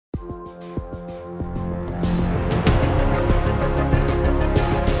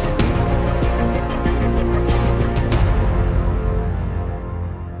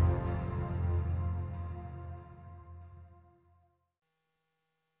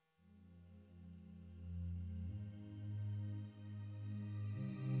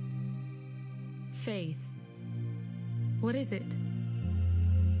Faith. What is it?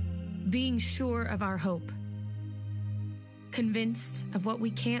 Being sure of our hope. Convinced of what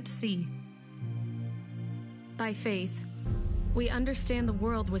we can't see. By faith, we understand the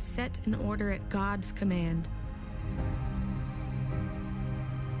world was set in order at God's command.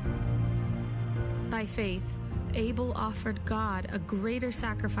 By faith, Abel offered God a greater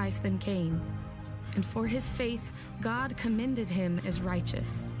sacrifice than Cain, and for his faith, God commended him as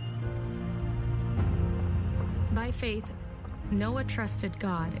righteous. By faith, Noah trusted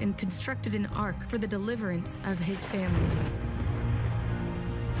God and constructed an ark for the deliverance of his family.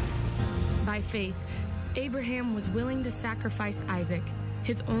 By faith, Abraham was willing to sacrifice Isaac,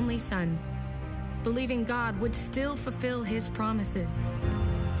 his only son, believing God would still fulfill his promises.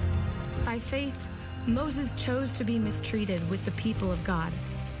 By faith, Moses chose to be mistreated with the people of God,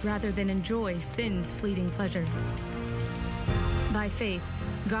 rather than enjoy sin's fleeting pleasure. By faith,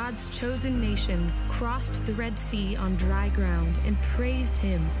 God's chosen nation crossed the Red Sea on dry ground and praised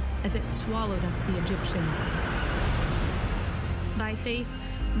him as it swallowed up the Egyptians. By faith,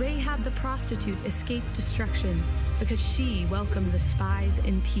 Rahab the prostitute escaped destruction because she welcomed the spies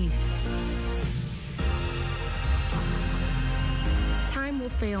in peace. Time will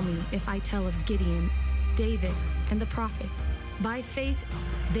fail me if I tell of Gideon, David, and the prophets. By faith,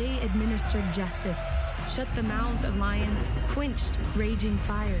 they administered justice, shut the mouths of lions, quenched raging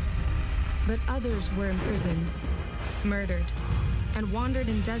fire. But others were imprisoned, murdered, and wandered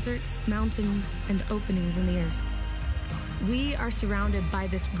in deserts, mountains, and openings in the earth. We are surrounded by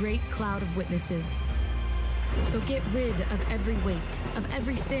this great cloud of witnesses. So get rid of every weight, of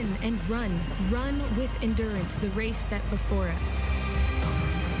every sin, and run with endurance the race set before us.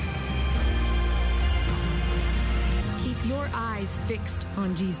 Keep your eyes fixed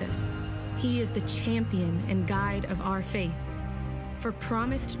on Jesus. He is the champion and guide of our faith. For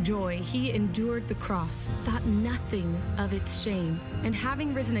promised joy, he endured the cross, thought nothing of its shame, and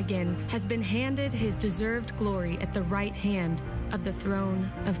having risen again, has been handed his deserved glory at the right hand of the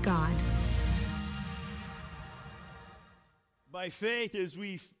throne of God. By faith, as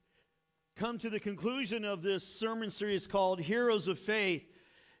we come to the conclusion of this sermon series called Heroes of Faith,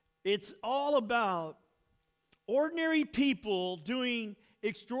 it's all about ordinary people doing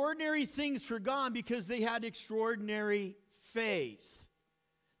extraordinary things for God because they had extraordinary faith.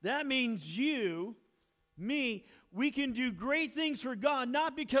 That means you, me, we can do great things for God,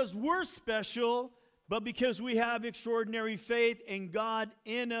 not because we're special, but because we have extraordinary faith, and God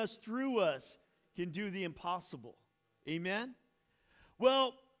in us, through us, can do the impossible. Amen?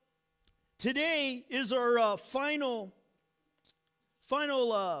 Well, today is our final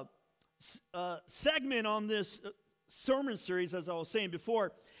segment on this sermon series, as I was saying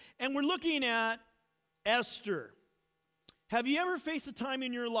before, and we're looking at Esther. Have you ever faced a time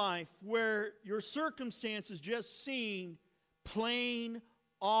in your life where your circumstances just seemed plain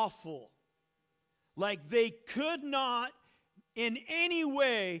awful? Like they could not in any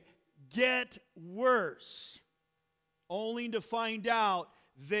way get worse, only to find out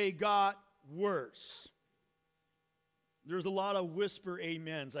they got worse. There's a lot of whisper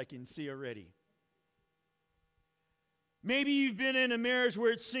amens I can see already. Maybe you've been in a marriage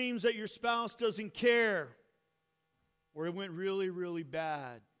where it seems that your spouse doesn't care, or it went really, really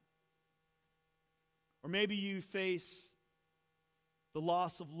bad. Or maybe you face the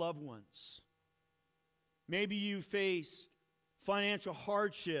loss of loved ones. Maybe you face financial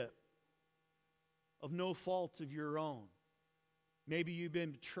hardship of no fault of your own. Maybe you've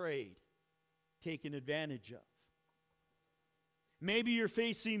been betrayed, taken advantage of. Maybe you're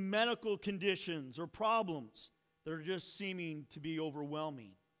facing medical conditions or problems that are just seeming to be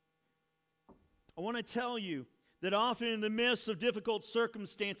overwhelming. I want to tell you that often in the midst of difficult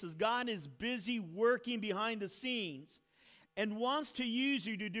circumstances, God is busy working behind the scenes and wants to use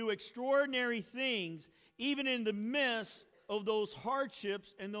you to do extraordinary things, even in the midst of those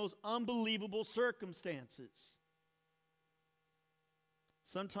hardships and those unbelievable circumstances.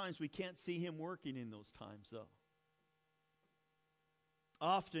 Sometimes we can't see him working in those times, though.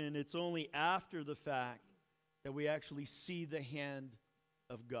 Often it's only after the fact that we actually see the hand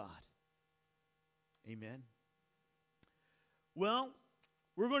of God. Amen. Well,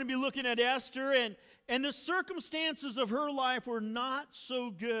 we're going to be looking at Esther, and the circumstances of her life were not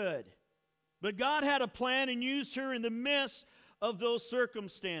so good. But God had a plan and used her in the midst of those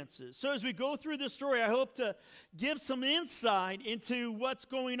circumstances. So as we go through this story, I hope to give some insight into what's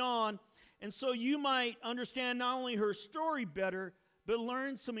going on, and so you might understand not only her story better, but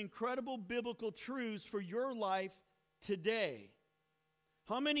learn some incredible biblical truths for your life today.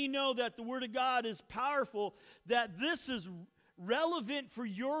 How many know that the Word of God is powerful, that this is relevant for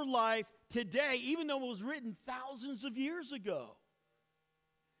your life today, even though it was written thousands of years ago.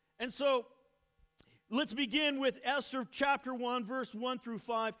 And so, let's begin with Esther chapter 1, verse 1 through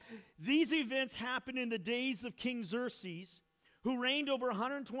 5. These events happened in the days of King Xerxes, who reigned over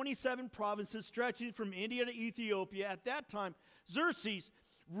 127 provinces stretching from India to Ethiopia. At that time, Xerxes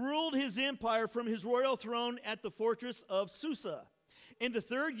ruled his empire from his royal throne at the fortress of Susa. In the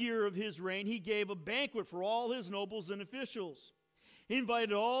 3rd year of his reign, he gave a banquet for all his nobles and officials. He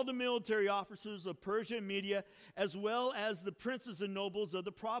invited all the military officers of Persia and Media, as well as the princes and nobles of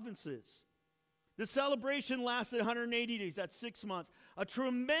the provinces. The celebration lasted 180 days, that's 6 months. A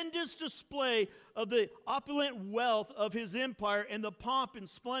tremendous display of the opulent wealth of his empire and the pomp and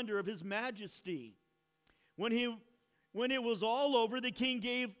splendor of his majesty. When it was all over, the king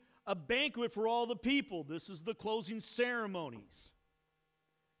gave a banquet for all the people. This is the closing ceremonies.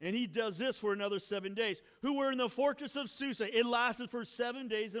 And he does this for another 7 days. Who were in the fortress of Susa. It lasted for 7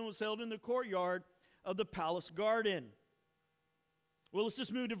 days and was held in the courtyard of the palace garden. Well, let's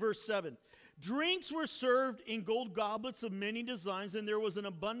just move to verse 7. Drinks were served in gold goblets of many designs, and there was an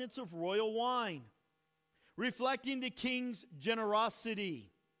abundance of royal wine, reflecting the king's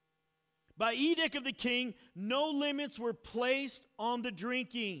generosity. By edict of the king, no limits were placed on the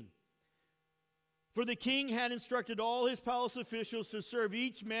drinking. For the king had instructed all his palace officials to serve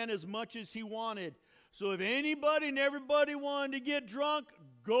each man as much as he wanted. So if anybody and everybody wanted to get drunk,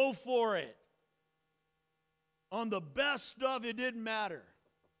 go for it. On the best stuff, it didn't matter.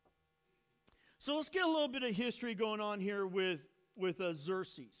 So let's get a little bit of history going on here with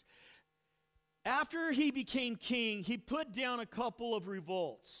Xerxes. After he became king, he put down a couple of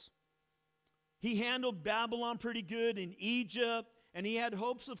revolts. He handled Babylon pretty good in Egypt, and he had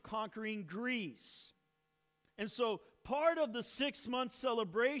hopes of conquering Greece. And so part of the 6-month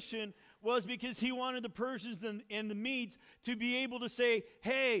celebration was because he wanted the Persians and the Medes to be able to say,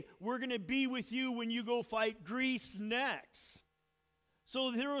 hey, we're going to be with you when you go fight Greece next.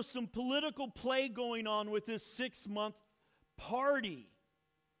 So there was some political play going on with this 6-month party.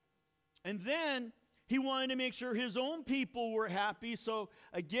 And then he wanted to make sure his own people were happy. So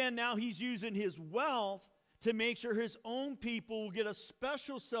again, now he's using his wealth to make sure his own people will get a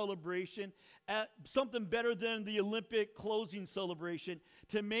special celebration, at something better than the Olympic closing celebration,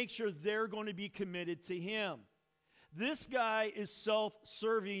 to make sure they're going to be committed to him. This guy is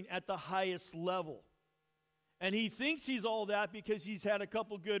self-serving at the highest level. And he thinks he's all that because he's had a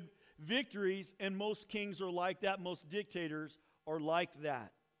couple good victories, and most kings are like that. Most dictators are like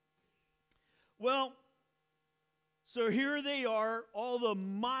that. Well, so here they are, all the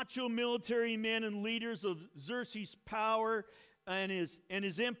macho military men and leaders of Xerxes' power and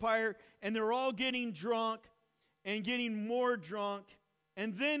his empire, and they're all getting drunk and getting more drunk.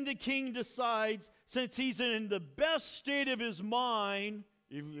 And then the king decides, since he's in the best state of his mind,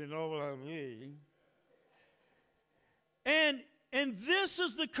 if you know what I mean, and this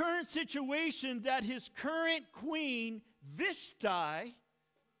is the current situation that his current queen, Vashti,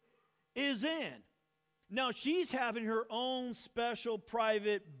 is in. Now, she's having her own special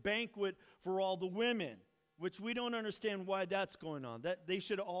private banquet for all the women, which we don't understand why that's going on. That they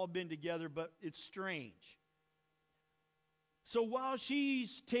should have all been together, but it's strange. So while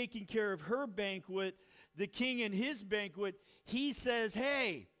she's taking care of her banquet, the king in his banquet, he says,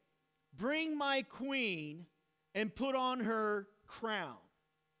 hey, bring my queen and put on her crown.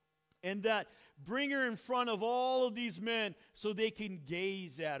 And that bring her in front of all of these men so they can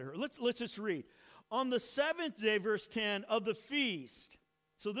gaze at her. Let's just read. On the 7th day, verse 10, of the feast,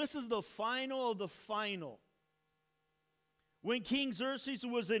 so this is the final of the final, when King Xerxes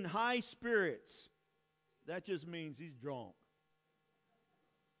was in high spirits, that just means he's drunk,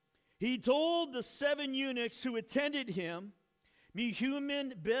 he told the 7 eunuchs who attended him,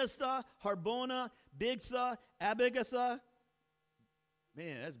 Mehuman, Beztha, Harbona, Bigtha, Abigatha,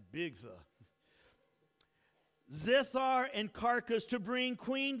 man, that's Bigtha, Zethar, and Carcass, to bring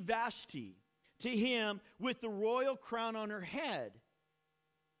Queen Vashti to him with the royal crown on her head.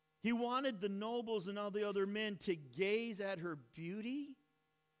 He wanted the nobles and all the other men to gaze at her beauty.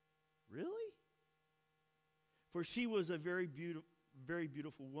 Really? For she was a very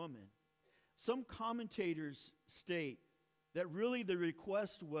beautiful woman. Some commentators state that really the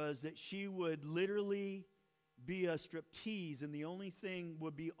request was that she would literally be a striptease, and the only thing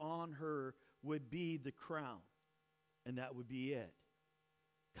would be on her would be the crown, and that would be it.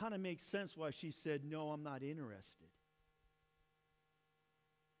 Kind of makes sense why she said, no, I'm not interested.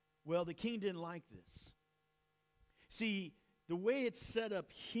 Well, the king didn't like this. See, the way it's set up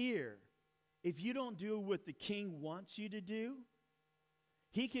here, if you don't do what the king wants you to do,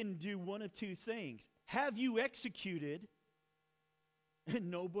 he can do one of two things. Have you executed,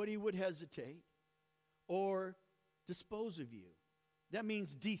 and nobody would hesitate or dispose of you. That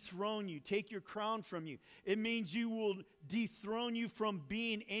means dethrone you, take your crown from you. It means you will dethrone you from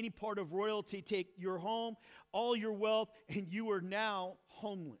being any part of royalty, take your home, all your wealth, and you are now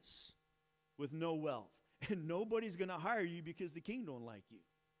homeless with no wealth. And nobody's going to hire you because the king don't like you.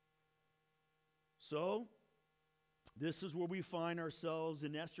 So, this is where we find ourselves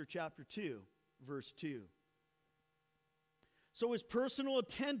in Esther chapter 2, verse 2. So his personal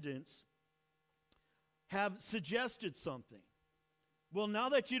attendants have suggested something. Well, now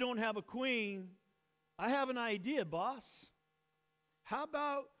that you don't have a queen, I have an idea, boss. How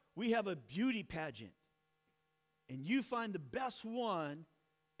about we have a beauty pageant, and you find the best one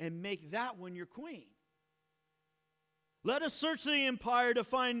and make that one your queen? Let us search the empire to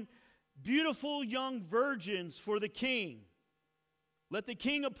find beautiful young virgins for the king. Let the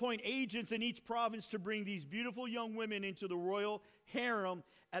king appoint agents in each province to bring these beautiful young women into the royal harem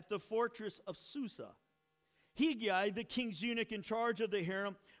at the fortress of Susa. Hegai, the king's eunuch in charge of the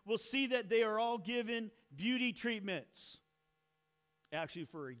harem, will see that they are all given beauty treatments, actually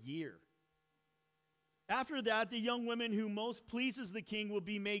for a year. After that, the young woman who most pleases the king will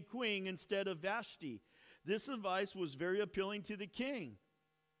be made queen instead of Vashti. This advice was very appealing to the king,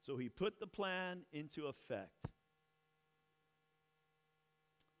 so he put the plan into effect.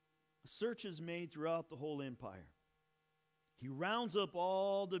 A search is made throughout the whole empire. He rounds up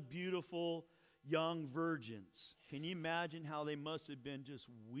all the beautiful young virgins. Can you imagine how they must have been just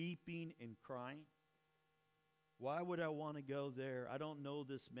weeping and crying? Why would I want to go there? I don't know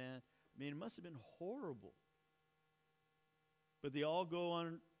this man. I mean, it must have been horrible. But they all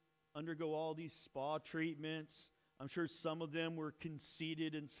undergo all these spa treatments. I'm sure some of them were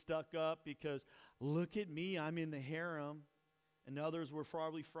conceited and stuck up because, look at me, I'm in the harem. And others were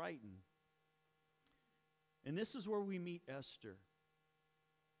probably frightened. And this is where we meet Esther.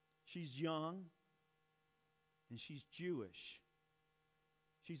 She's young, and she's Jewish.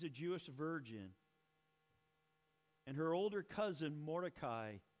 She's a Jewish virgin. And her older cousin,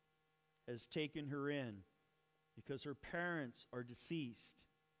 Mordecai, has taken her in because her parents are deceased.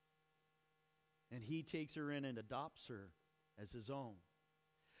 And he takes her in and adopts her as his own.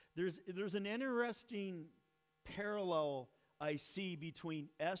 There's an interesting parallel I see between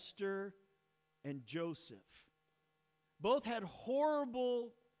Esther and Joseph. Both had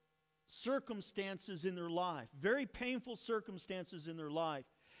horrible circumstances in their life, very painful circumstances in their life,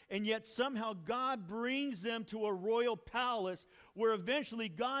 and yet somehow God brings them to a royal palace where eventually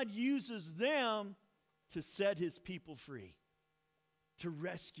God uses them to set his people free, to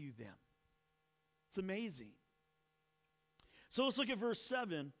rescue them. It's amazing. So let's look at verse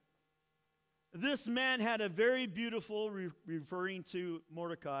 7. This man had a very beautiful, referring to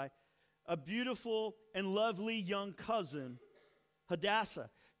Mordecai, a beautiful and lovely young cousin, Hadassah.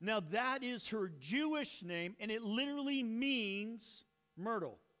 Now that is her Jewish name, and it literally means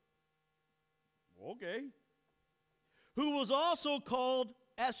myrtle. Okay. Who was also called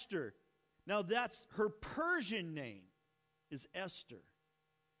Esther. Now that's her Persian name, is Esther.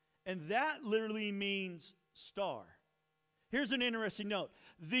 And that literally means star. Here's an interesting note.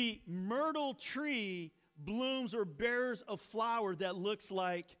 The myrtle tree blooms or bears a flower that looks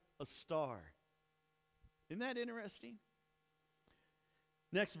like a star. Isn't that interesting?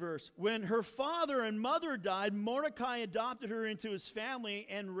 Next verse. When her father and mother died, Mordecai adopted her into his family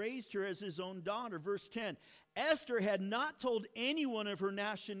and raised her as his own daughter. Verse 10. Esther had not told anyone of her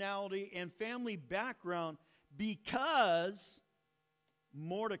nationality and family background because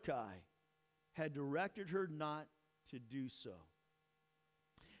Mordecai had directed her not to do so.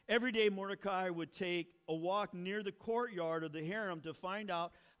 Every day Mordecai would take a walk near the courtyard of the harem to find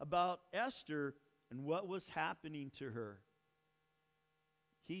out about Esther and what was happening to her.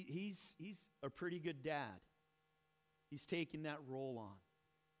 He's a pretty good dad. He's taking that role on.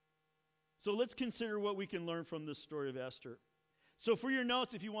 So let's consider what we can learn from this story of Esther. So for your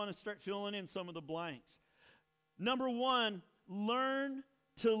notes, if you want to start filling in some of the blanks. Number one, learn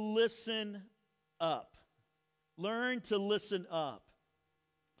to listen up. Learn to listen up.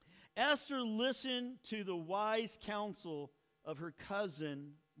 Esther listened to the wise counsel of her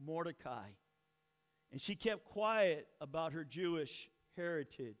cousin Mordecai, and she kept quiet about her Jewish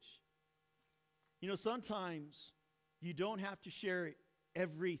heritage. You know, sometimes you don't have to share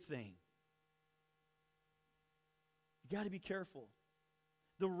everything. You got to be careful.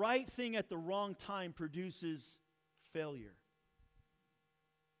 The right thing at the wrong time produces failure.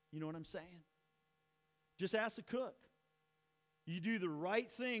 You know what I'm saying? Just ask the cook. You do the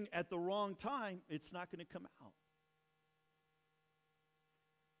right thing at the wrong time, it's not going to come out.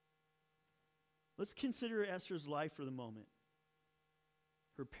 Let's consider Esther's life for the moment.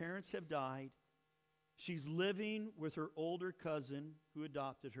 Her parents have died. She's living with her older cousin who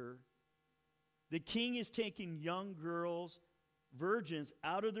adopted her. The king is taking young girls, virgins,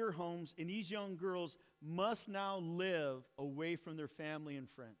 out of their homes, and these young girls must now live away from their family and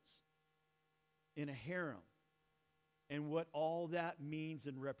friends in a harem, and what all that means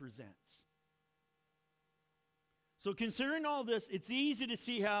and represents. So considering all this, it's easy to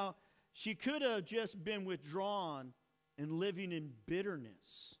see how she could have just been withdrawn and living in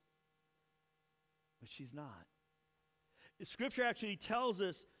bitterness. But she's not. The Scripture actually tells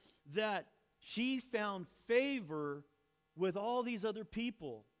us that she found favor with all these other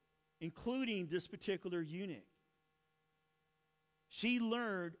people, including this particular eunuch. She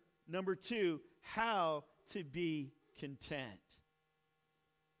learned, number 2, how to be content.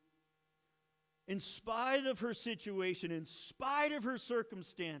 In spite of her situation, in spite of her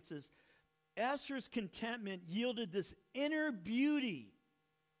circumstances, Esther's contentment yielded this inner beauty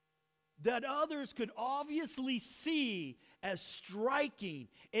that others could obviously see as striking.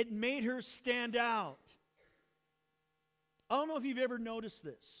 It made her stand out. I don't know if you've ever noticed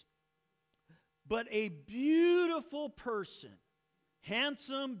this, but a beautiful person,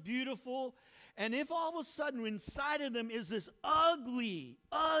 handsome, beautiful, and if all of a sudden inside of them is this ugly,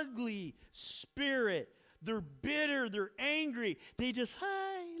 ugly spirit, they're bitter, they're angry, they just,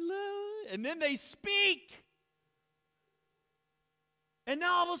 hi, hello, and then they speak. And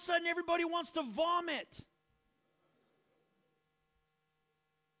now all of a sudden everybody wants to vomit.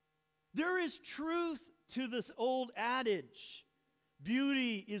 There is truth to this old adage,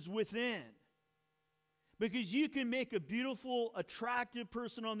 beauty is within. Because you can make a beautiful, attractive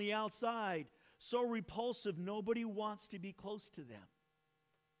person on the outside so repulsive nobody wants to be close to them.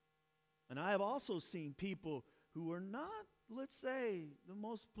 And I have also seen people who are not, let's say, the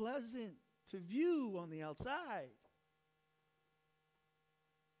most pleasant to view on the outside.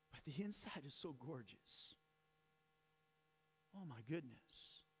 But the inside is so gorgeous. Oh my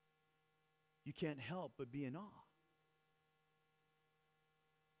goodness. You can't help but be in awe.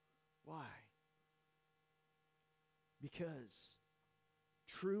 Why? Because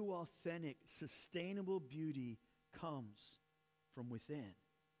true, authentic, sustainable beauty comes from within.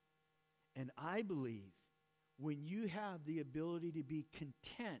 And I believe when you have the ability to be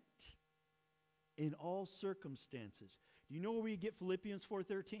content in all circumstances. Do you know where you get Philippians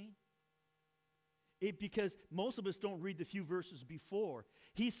 4:13? Because most of us don't read the few verses before.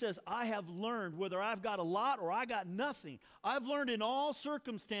 He says, I have learned, whether I've got a lot or I got nothing, I've learned in all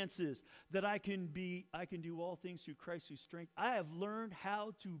circumstances that I can do all things through Christ who strengthens. I have learned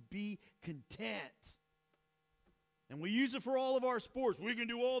how to be content. And we use it for all of our sports. We can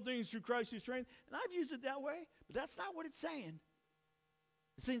do all things through Christ who strengthens. And I've used it that way, but that's not what it's saying.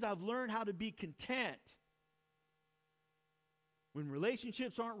 It says I've learned how to be content. When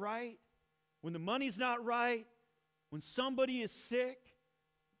relationships aren't right, when the money's not right, when somebody is sick,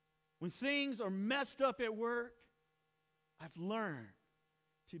 when things are messed up at work, I've learned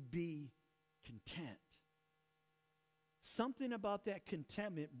to be content. Something about that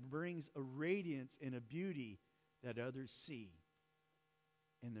contentment brings a radiance and a beauty that others see,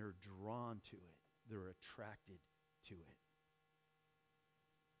 and they're drawn to it. They're attracted to it.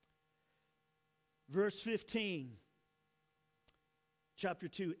 Verse 15. Chapter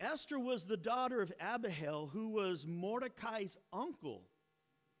 2, Esther was the daughter of Abihail, who was Mordecai's uncle.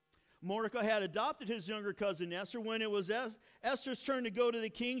 Mordecai had adopted his younger cousin Esther. When it was Esther's turn to go to the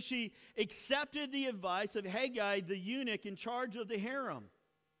king, she accepted the advice of Haggai, the eunuch in charge of the harem.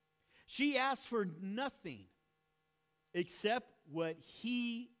 She asked for nothing except what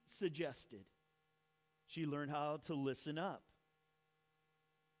he suggested. She learned how to listen up.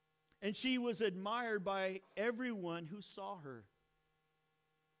 And she was admired by everyone who saw her.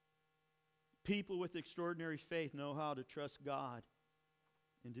 People with extraordinary faith know how to trust God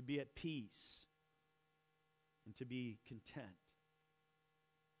and to be at peace and to be content.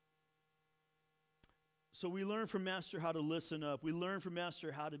 So we learn from Esther how to listen up. We learn from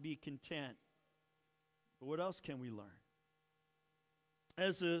Esther how to be content. But what else can we learn?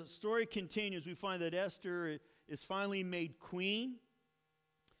 As the story continues, we find that Esther is finally made queen,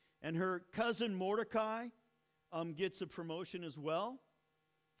 and her cousin Mordecai gets a promotion as well.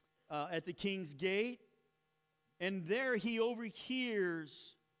 At the king's gate, and there he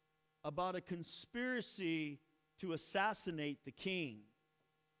overhears about a conspiracy to assassinate the king.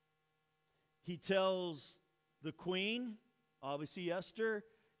 He tells the queen, obviously Esther,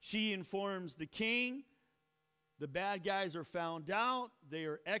 she informs the king. The bad guys are found out. They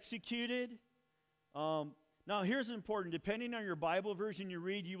are executed. Now here's important. Depending on your Bible version you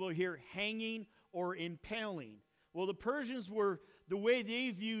read, you will hear hanging or impaling. Well, the Persians were the way they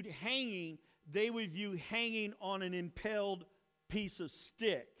viewed hanging, they would view hanging on an impaled piece of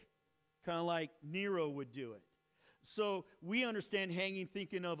stick, kind of like Nero would do it. So we understand hanging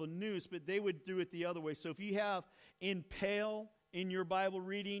thinking of a noose, but they would do it the other way. So if you have impale in your Bible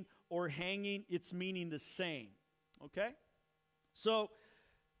reading or hanging, it's meaning the same. Okay? So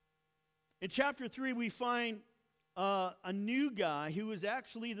in chapter 3, we find a new guy who is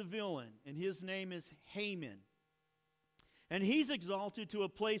actually the villain, and his name is Haman. And he's exalted to a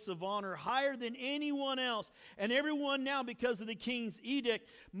place of honor higher than anyone else. And everyone now, because of the king's edict,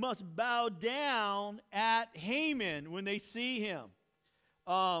 must bow down at Haman when they see him.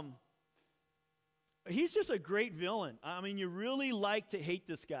 He's just a great villain. I mean, you really like to hate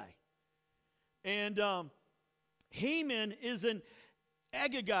this guy. And Haman is an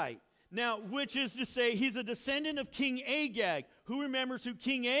Agagite. Now, which is to say, he's a descendant of King Agag. Who remembers who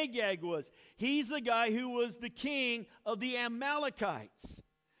King Agag was? He's the guy who was the king of the Amalekites.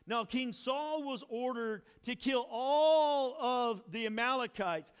 Now, King Saul was ordered to kill all of the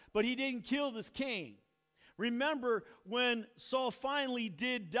Amalekites, but he didn't kill this king. Remember, when Saul finally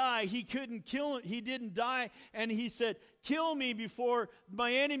did die, he couldn't kill him. He didn't die, and he said, "Kill me before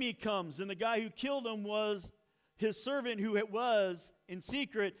my enemy comes." And the guy who killed him was his servant, who it was, in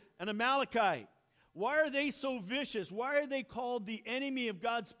secret, an Amalekite. Why are they so vicious? Why are they called the enemy of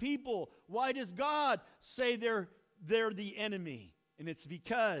God's people? Why does God say they're the enemy? And it's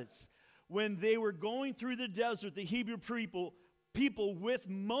because when they were going through the desert, the Hebrew people with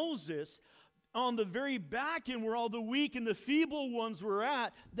Moses, on the very back end where all the weak and the feeble ones were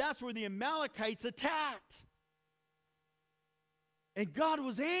at, that's where the Amalekites attacked. And God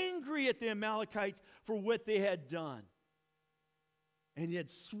was angry at the Amalekites for what they had done. And he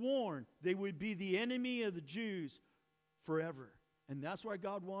had sworn they would be the enemy of the Jews forever. And that's why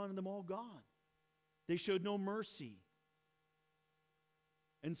God wanted them all gone. They showed no mercy.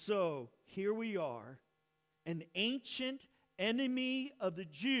 And so, here we are. An ancient enemy of the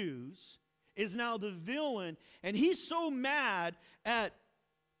Jews is now the villain. And he's so mad at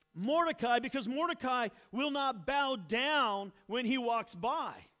Mordecai because Mordecai will not bow down when he walks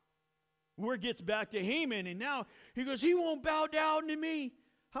by. Word gets back to Haman, and now he goes, "He won't bow down to me."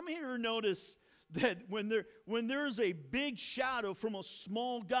 How many ever notice that when there's a big shadow from a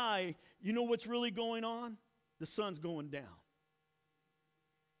small guy, you know what's really going on? The sun's going down.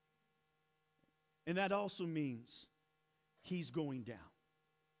 And that also means he's going down.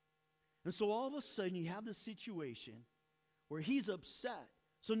 And so all of a sudden you have this situation where he's upset.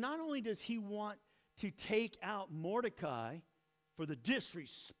 So not only does he want to take out Mordecai for the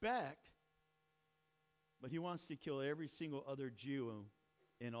disrespect, but he wants to kill every single other Jew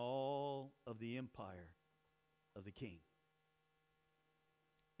in all of the empire of the king.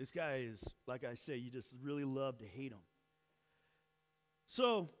 This guy is, like I say, you just really love to hate him.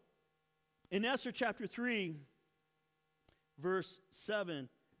 So, in Esther chapter 3, verse 7,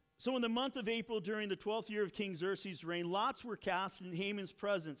 "So in the month of April, during the 12th year of King Xerxes' reign, lots were cast in Haman's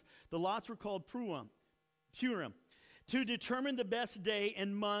presence. The lots were called Purim, to determine the best day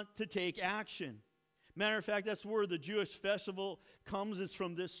and month to take action." Matter of fact, that's where the Jewish festival comes, is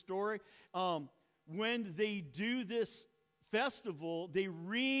from this story. When they do this festival, they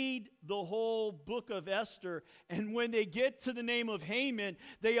read the whole book of Esther, and when they get to the name of Haman,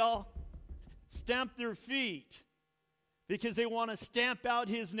 they all stamp their feet because they want to stamp out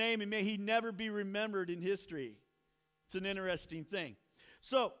his name and may he never be remembered in history. It's an interesting thing.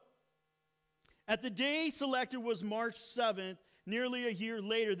 So, at the day selected was March 7th, nearly a year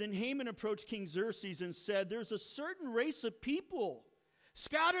later, then Haman approached King Xerxes and said, "There's a certain race of people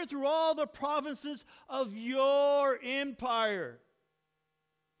scattered through all the provinces of your empire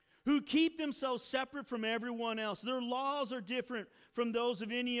who keep themselves separate from everyone else. Their laws are different from those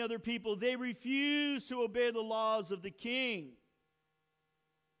of any other people. They refuse to obey the laws of the king.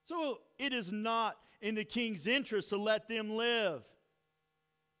 So it is not in the king's interest to let them live."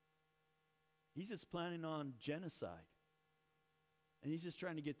 He's just planning on genocide. And he's just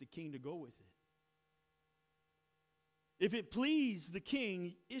trying to get the king to go with it. "If it please the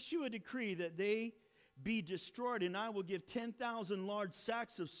king, issue a decree that they be destroyed, and I will give 10,000 large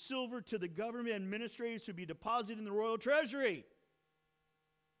sacks of silver to the government administrators to be deposited in the royal treasury."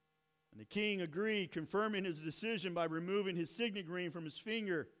 And the king agreed, confirming his decision by removing his signet ring from his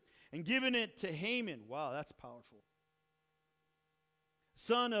finger and giving it to Haman. Wow, that's powerful.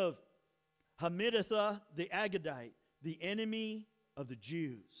 "Son of Hammedatha the Agagite, the enemy of the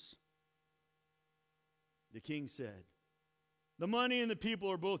Jews." The king said, "The money and the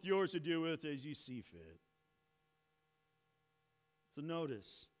people are both yours to do with as you see fit." So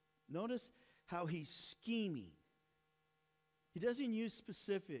notice how he's scheming. He doesn't use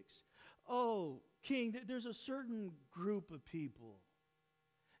specifics. Oh, king, there's a certain group of people,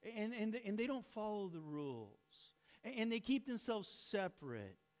 and they don't follow the rules, and they keep themselves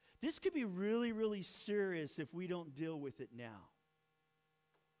separate. This could be really, really serious if we don't deal with it now.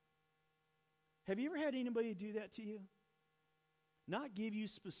 Have you ever had anybody do that to you? Not give you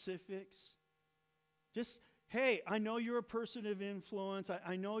specifics. Just, hey, I know you're a person of influence.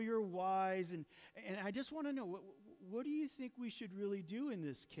 I know you're wise, and I just want to know, what do you think we should really do in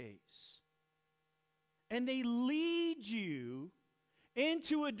this case? And they lead you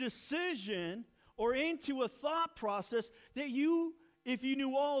into a decision or into a thought process that you, if you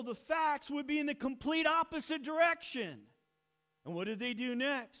knew all the facts, would be in the complete opposite direction. And what did they do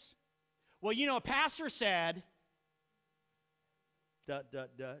next? Well, you know, a pastor said, ...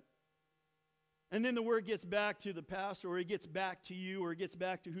 And then the word gets back to the pastor, or it gets back to you, or it gets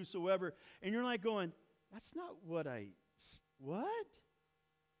back to whosoever. And you're like going, that's not what? You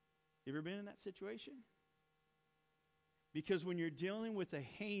ever been in that situation? Because when you're dealing with a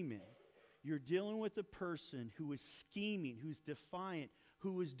Haman, you're dealing with a person who is scheming, who's defiant,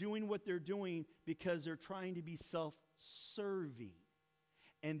 who is doing what they're doing because they're trying to be self-serving.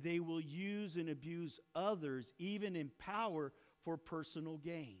 And they will use and abuse others, even in power, for personal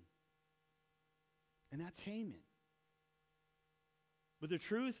gain. And that's Haman. But the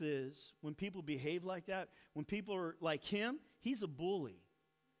truth is, when people behave like that, when people are like him, he's a bully.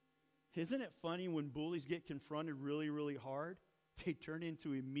 Isn't it funny when bullies get confronted really, really hard, they turn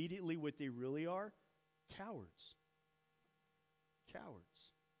into immediately what they really are? Cowards. Cowards.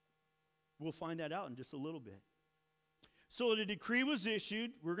 We'll find that out in just a little bit. So the decree was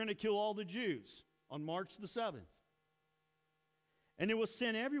issued, we're going to kill all the Jews on March the 7th. And it was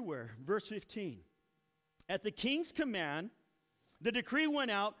sent everywhere. Verse 15. At the king's command, the decree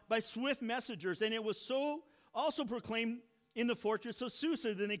went out by swift messengers, and it was so also proclaimed in the fortress of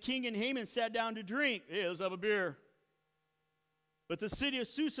Susa. Then the king and Haman sat down to drink. Hey, let's have a beer. But the city of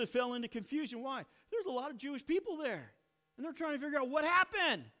Susa fell into confusion. Why? There's a lot of Jewish people there. And they're trying to figure out what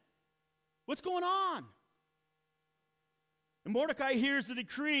happened. What's going on? And Mordecai hears the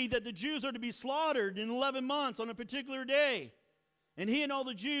decree that the Jews are to be slaughtered in 11 months on a particular day. And he and all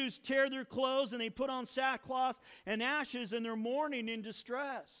the Jews tear their clothes, and they put on sackcloth and ashes, and they're mourning in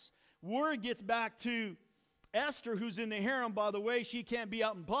distress. Word gets back to Esther, who's in the harem. By the way, she can't be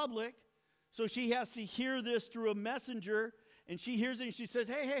out in public, so she has to hear this through a messenger. And she hears it, and she says,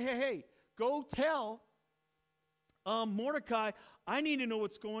 hey, go tell Mordecai, I need to know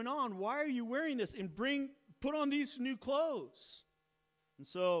what's going on. Why are you wearing this? And put on these new clothes. And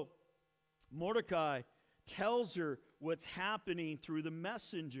so Mordecai tells her what's happening through the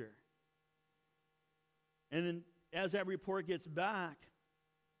messenger. And then as that report gets back,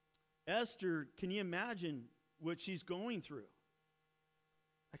 Esther, can you imagine what she's going through?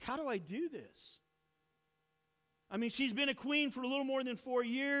 Like, how do I do this? I mean, she's been a queen for a little more than 4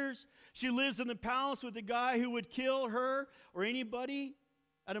 years. She lives in the palace with a guy who would kill her or anybody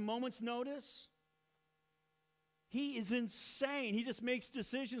at a moment's notice. He is insane. He just makes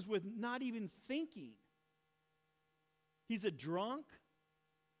decisions with not even thinking. He's a drunk.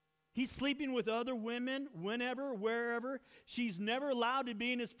 He's sleeping with other women whenever, wherever. She's never allowed to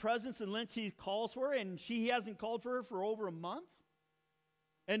be in his presence unless he calls for her, and he hasn't called for her for over a month.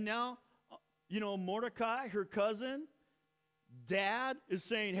 And now, Mordecai, her cousin, dad, is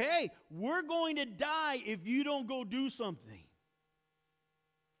saying, hey, we're going to die if you don't go do something.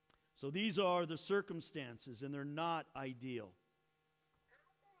 So these are the circumstances, and they're not ideal.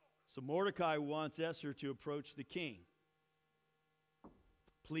 So Mordecai wants Esther to approach the king,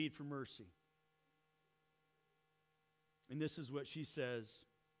 plead for mercy. And this is what she says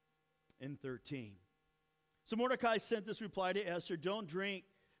in 13. So Mordecai sent this reply to Esther,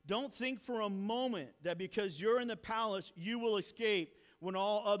 don't think for a moment that because you're in the palace, you will escape when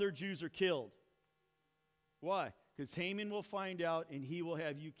all other Jews are killed. Why? Because Haman will find out and he will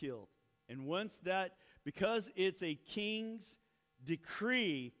have you killed. And because it's a king's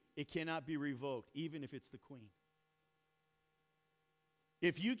decree, it cannot be revoked, even if it's the queen.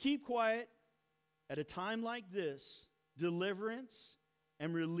 If you keep quiet at a time like this, deliverance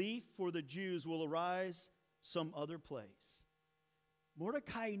and relief for the Jews will arise some other place.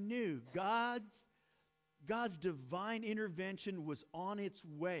 Mordecai knew God's divine intervention was on its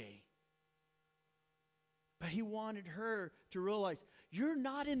way. But he wanted her to realize, you're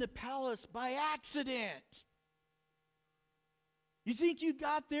not in the palace by accident. You think you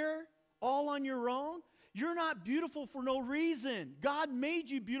got there all on your own? You're not beautiful for no reason. God made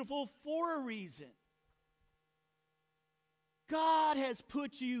you beautiful for a reason. God has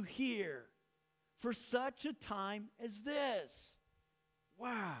put you here for such a time as this.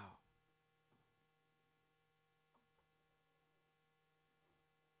 Wow.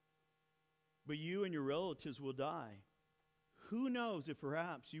 But you and your relatives will die. Who knows if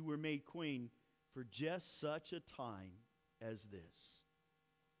perhaps you were made queen for just such a time as this.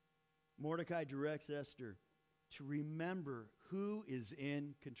 Mordecai directs Esther to remember who is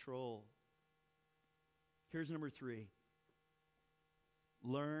in control. Here's number 3.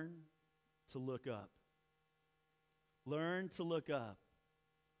 Learn to look up. Learn to look up.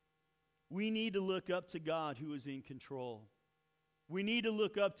 We need to look up to God who is in control. We need to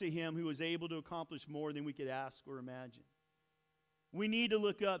look up to Him who is able to accomplish more than we could ask or imagine. We need to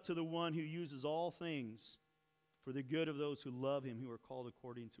look up to the one who uses all things for the good of those who love Him, who are called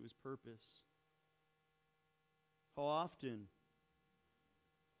according to His purpose. How often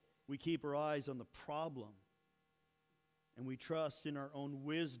we keep our eyes on the problem and we trust in our own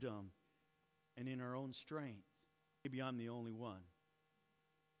wisdom and in our own strength. Maybe I'm the only one.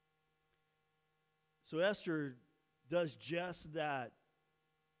 So Esther does just that.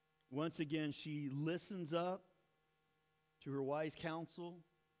 Once again, she listens up to her wise counsel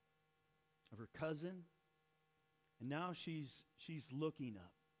of her cousin, and now she's looking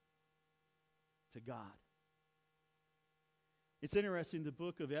up to God. It's interesting, the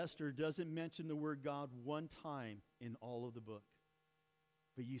book of Esther doesn't mention the word God one time in all of the book,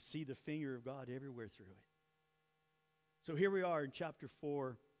 but you see the finger of God everywhere through it. So here we are in chapter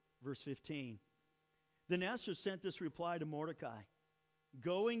 4, verse 15. Then Esther sent this reply to Mordecai,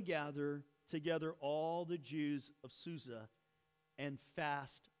 "Go and gather together all the Jews of Susa and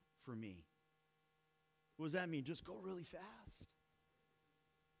fast for me." What does that mean? Just go really fast.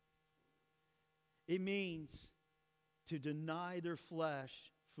 It means to deny their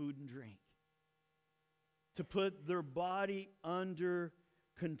flesh food and drink, to put their body under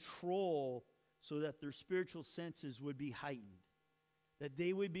control so that their spiritual senses would be heightened, that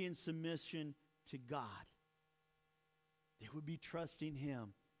they would be in submission to God. They would be trusting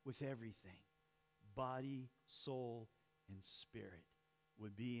Him with everything. Body, soul, and spirit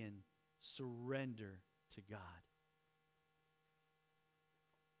would be in surrender to God.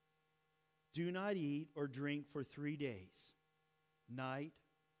 Do not eat or drink for 3 days, night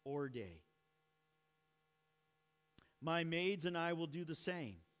or day. My maids and I will do the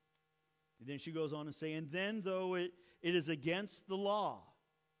same. And then she goes on to say, and then though it is against the law,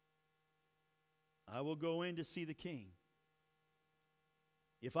 I will go in to see the king.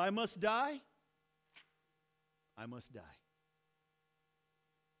 If I must die, I must die.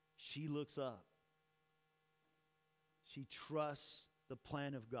 She looks up. She trusts the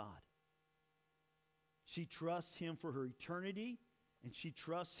plan of God. She trusts Him for her eternity, and she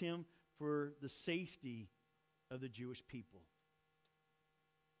trusts Him for the safety of the Jewish people.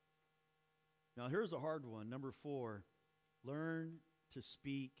 Now here's a hard one. Number 4, learn to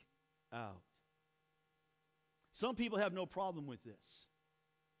speak out. Some people have no problem with this.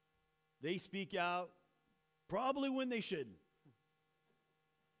 They speak out probably when they shouldn't.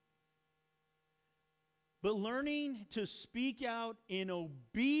 But learning to speak out in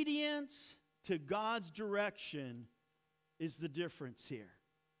obedience to God's direction is the difference here.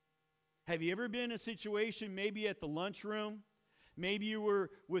 Have you ever been in a situation, maybe at the lunchroom, maybe you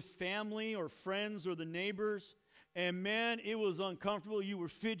were with family or friends or the neighbors, and man, it was uncomfortable. You were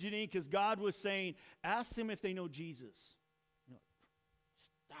fidgeting because God was saying, ask them if they know Jesus. You know,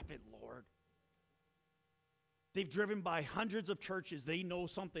 stop it, Lord. They've driven by hundreds of churches. They know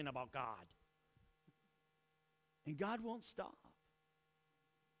something about God. And God won't stop.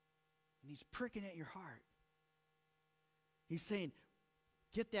 And He's pricking at your heart. He's saying,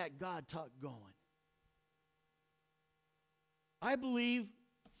 get that God talk going. I believe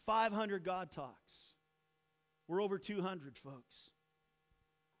 500 God talks. We're over 200, folks.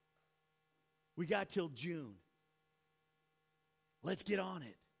 We got till June. Let's get on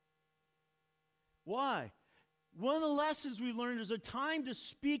it. Why? One of the lessons we learned is a time to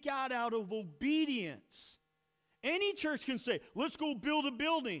speak out of obedience. Any church can say, let's go build a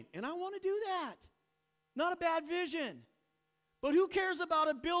building. And I want to do that. Not a bad vision. But who cares about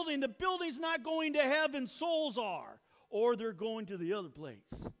a building? The building's not going to heaven, souls are. Or they're going to the other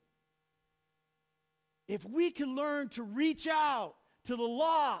place. If we can learn to reach out to the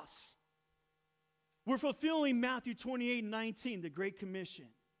lost, we're fulfilling Matthew 28:19, the Great Commission,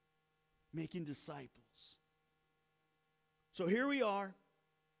 making disciples. So here we are.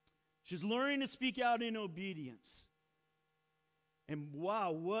 She's learning to speak out in obedience. And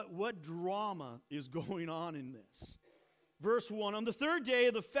wow, what drama is going on in this? Verse 1, on the 3rd day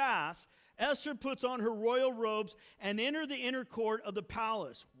of the fast, Esther puts on her royal robes and enters the inner court of the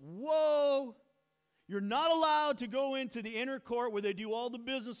palace. Whoa! You're not allowed to go into the inner court where they do all the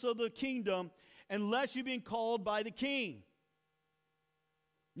business of the kingdom unless you've been called by the king.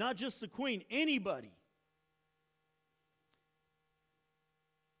 Not just the queen, anybody.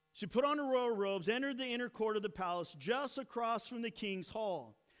 She put on her royal robes, entered the inner court of the palace just across from the king's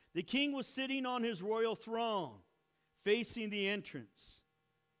hall. The king was sitting on his royal throne, facing the entrance.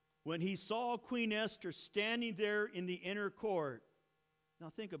 When he saw Queen Esther standing there in the inner court, now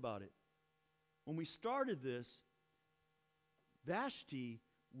think about it. When we started this, Vashti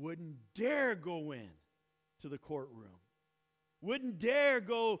wouldn't dare go in to the courtroom. Wouldn't dare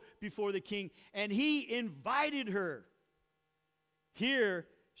go before the king. And he invited her. Here,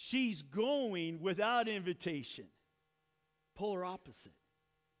 she's going without invitation. Polar opposite.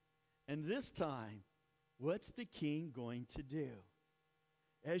 And this time, what's the king going to do?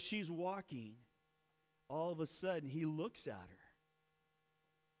 As she's walking, all of a sudden, he looks at her.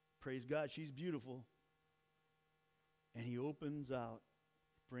 Praise God, she's beautiful. And he brings out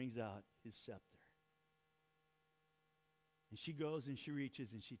his scepter. And she goes and she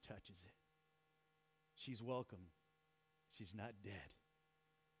reaches and she touches it. She's welcome. She's not dead.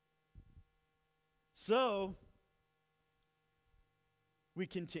 So, we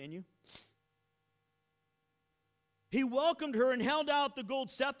continue. He welcomed her and held out the gold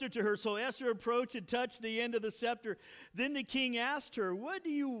scepter to her. So Esther approached and touched the end of the scepter. Then the king asked her, "What do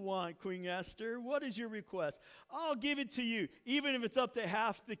you want, Queen Esther? What is your request? I'll give it to you, even if it's up to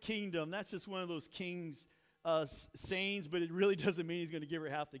half the kingdom." That's just one of those king's sayings, but it really doesn't mean he's going to give her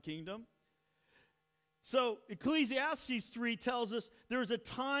half the kingdom. So Ecclesiastes 3 tells us there's a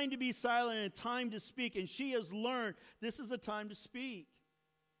time to be silent and a time to speak, and she has learned this is a time to speak.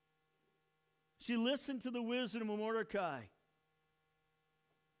 She listened to the wisdom of Mordecai,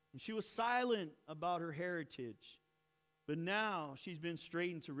 and she was silent about her heritage, but now she's been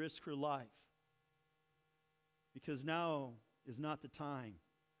straitened to risk her life, because now is not the time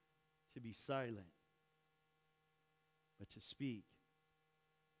to be silent, but to speak.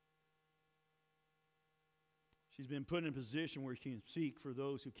 She's been put in a position where she can speak for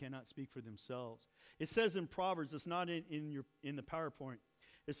those who cannot speak for themselves. It says in Proverbs, it's not in the PowerPoint.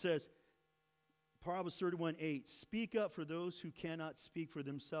 It says, Proverbs 31:8, "Speak up for those who cannot speak for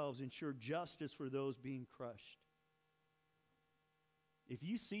themselves. Ensure justice for those being crushed." If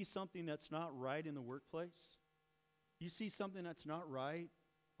you see something that's not right in the workplace, you see something that's not right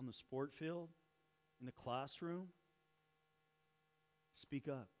on the sport field, in the classroom, speak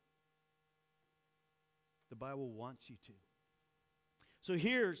up. The Bible wants you to. So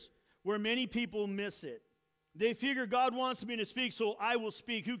here's where many people miss it. They figure God wants me to speak, so I will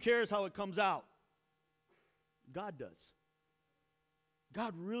speak. Who cares how it comes out? God does.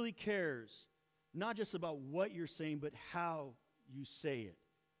 God really cares, not just about what you're saying, but how you say it.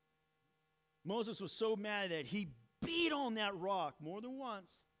 Moses was so mad that he beat on that rock more than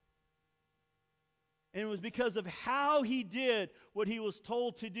once. And it was because of how he did what he was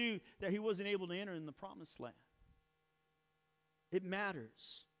told to do that he wasn't able to enter in the promised land. It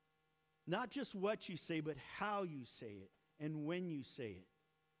matters. Not just what you say, but how you say it and when you say it.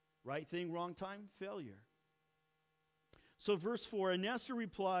 Right thing, wrong time, failure. So verse 4, and Esther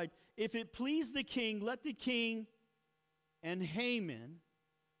replied, "If it please the king, let the king and Haman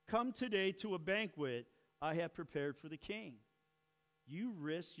come today to a banquet I have prepared for the king. You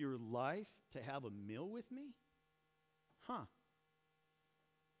risk your life to have a meal with me?"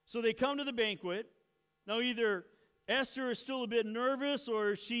 So they come to the banquet. Now either Esther is still a bit nervous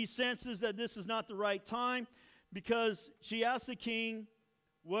or she senses that this is not the right time, because she asked the king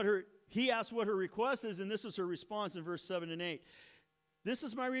he asked what her request is, and this is her response in verse 7 and 8. "This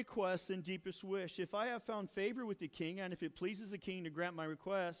is my request and deepest wish. If I have found favor with the king, and if it pleases the king to grant my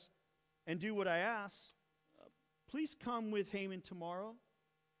request and do what I ask, please come with Haman tomorrow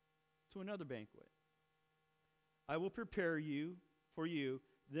to another banquet. I will prepare for you,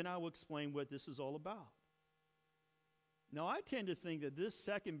 then I will explain what this is all about." Now, I tend to think that this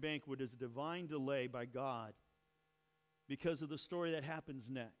second banquet is a divine delay by God because of the story that happens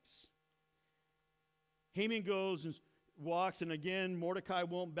next. Haman goes and walks, and again, Mordecai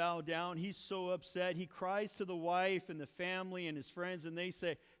won't bow down. He's so upset. He cries to the wife and the family and his friends, and they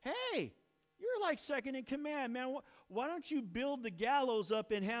say, "Hey, you're like second in command, man. Why don't you build the gallows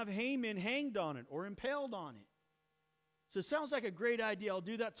up and have Haman hanged on it or impaled on it?" So it sounds like a great idea. I'll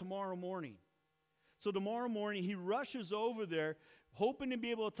do that tomorrow morning. So tomorrow morning, he rushes over there, hoping to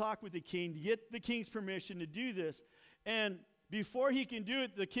be able to talk with the king, to get the king's permission to do this. And before he can do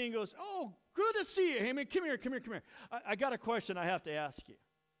it, the king goes, "Oh, good to see you, Haman. Come here. I got a question I have to ask you.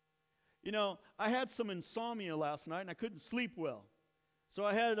 You know, I had some insomnia last night, and I couldn't sleep well. So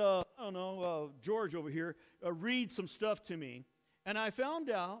I had, George over here read some stuff to me. And I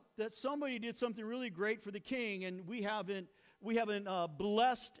found out that somebody did something really great for the king, and we haven't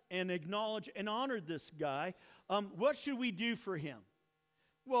blessed and acknowledged and honored this guy. What should we do for him?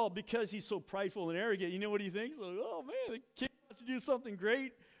 Well, because he's so prideful and arrogant, you know what he thinks? Like, oh, man, the king wants to do something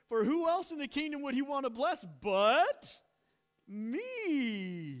great. For who else in the kingdom would he want to bless but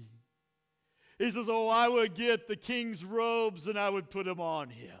me? He says, oh, I would get the king's robes and I would put them on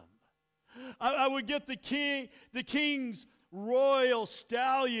him. I would get the king's royal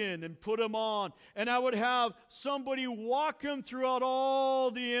stallion and put him on. And I would have somebody walk him throughout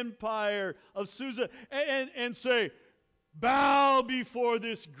all the empire of Susa and say, bow before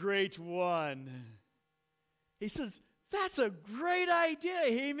this great one. He says, that's a great idea,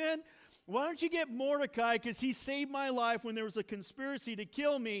 Haman. Why don't you get Mordecai, because he saved my life when there was a conspiracy to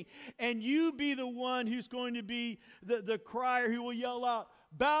kill me, and you be the one who's going to be the crier who will yell out,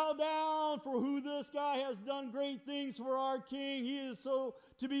 bow down, for who this guy has done great things for our king. He is so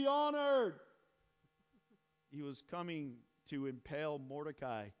to be honored. He was coming to impale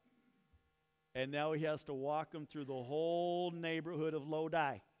Mordecai, and now he has to walk him through the whole neighborhood of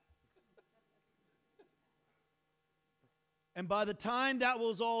Lodi. And by the time that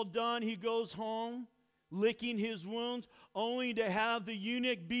was all done, he goes home, licking his wounds, only to have the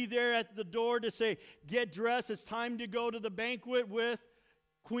eunuch be there at the door to say, get dressed, it's time to go to the banquet with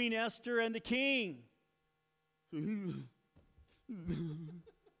Queen Esther and the king.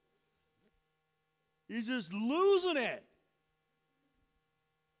 He's just losing it.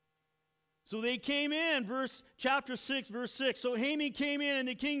 So they came in, chapter 6, verse 6. So Haman came in, and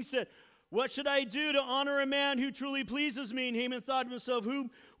the king said, what should I do to honor a man who truly pleases me? And Haman thought to himself,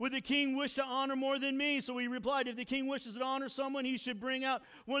 whom would the king wish to honor more than me? So he replied, if the king wishes to honor someone, he should bring out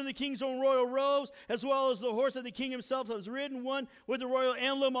one of the king's own royal robes, as well as the horse that the king himself has ridden, one with the royal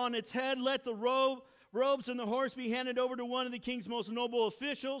emblem on its head. Let the robes and the horse be handed over to one of the king's most noble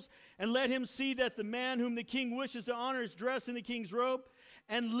officials, and let him see that the man whom the king wishes to honor is dressed in the king's robe,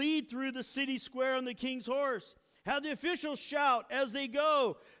 and lead through the city square on the king's horse. Have the officials shout as they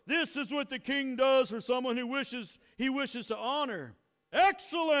go, this is what the king does for someone he wishes to honor.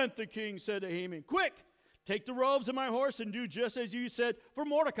 Excellent, the king said to Haman. Quick, take the robes of my horse and do just as you said for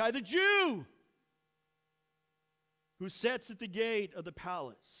Mordecai the Jew, who sits at the gate of the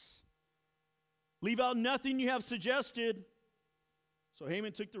palace. Leave out nothing you have suggested. So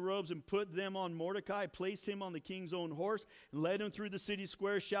Haman took the robes and put them on Mordecai, placed him on the king's own horse, and led him through the city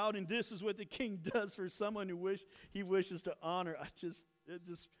square, shouting, this is what the king does for someone he wishes to honor.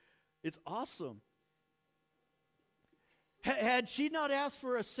 It's awesome. Had she not asked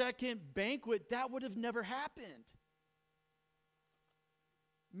for a second banquet, that would have never happened.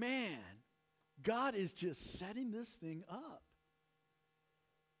 Man, God is just setting this thing up.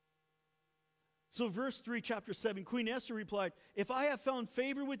 So verse 3, chapter 7, Queen Esther replied, if I have found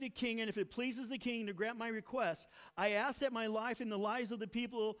favor with the king, and if it pleases the king to grant my request, I ask that my life and the lives of the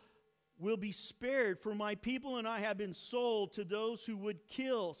people will be spared, for my people and I have been sold to those who would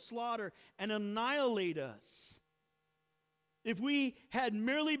kill, slaughter, and annihilate us. If we had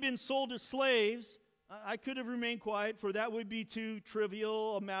merely been sold as slaves, I could have remained quiet, for that would be too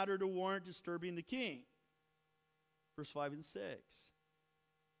trivial a matter to warrant disturbing the king. Verse 5 and 6.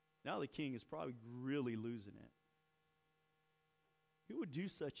 Now the king is probably really losing it. Who would do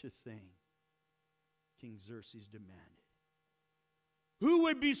such a thing? King Xerxes demanded. Who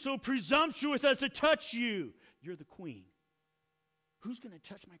would be so presumptuous as to touch you? You're the queen. Who's going to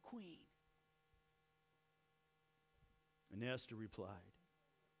touch my queen? And Esther replied,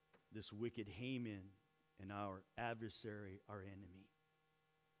 this wicked Haman and our adversary, our enemy.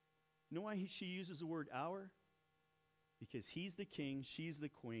 You know why she uses the word our? Because he's the king, she's the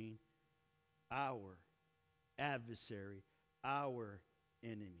queen, our adversary, our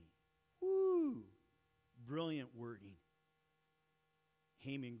enemy. Woo! Brilliant wording.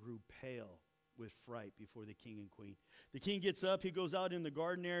 Haman grew pale with fright before the king and queen. The king gets up, he goes out in the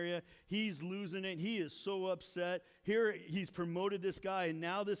garden area, he's losing it, he is so upset. Here he's promoted this guy, and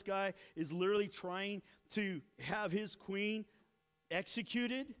now this guy is literally trying to have his queen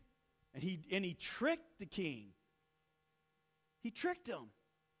executed, and he tricked the king. He tricked him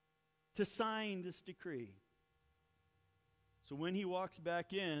to sign this decree. So when he walks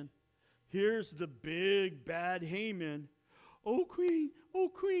back in, here's the big bad Haman. Oh queen,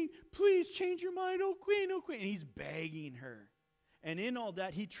 please change your mind. Oh queen. And he's begging her. And in all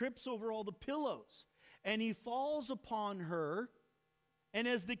that, he trips over all the pillows. And he falls upon her. And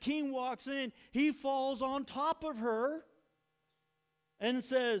as the king walks in, he falls on top of her and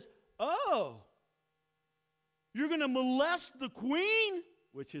says, oh, You're going to molest the queen,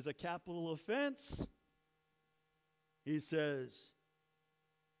 which is a capital offense. He says,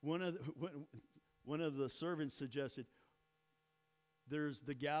 one of the servants suggested, there's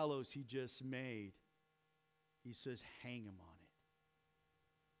the gallows he just made. He says, hang him on it.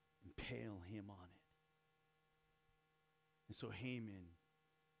 Impale him on it. And so Haman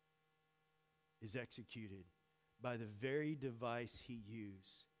is executed by the very device he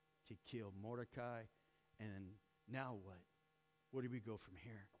used to kill Mordecai. And now what? Where do we go from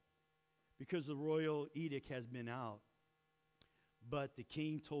here? Because the royal edict has been out. But the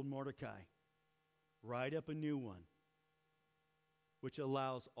king told Mordecai, write up a new one, which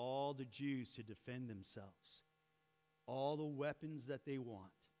allows all the Jews to defend themselves, all the weapons that they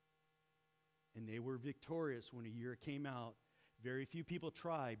want. And they were victorious when a year came out. Very few people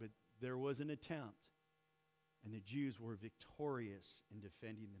tried, but there was an attempt. And the Jews were victorious in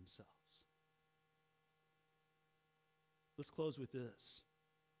defending themselves. Let's close with this.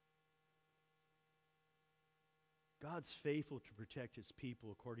 God's faithful to protect his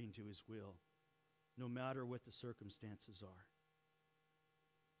people according to his will, no matter what the circumstances are.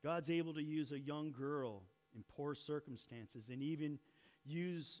 God's able to use a young girl in poor circumstances and even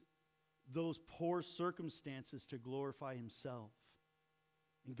use those poor circumstances to glorify himself.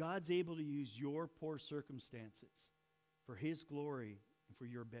 And God's able to use your poor circumstances for his glory and for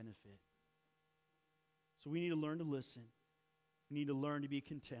your benefit. So we need to learn to listen. We need to learn to be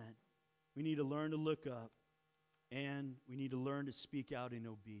content. We need to learn to look up. And we need to learn to speak out in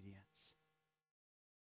obedience.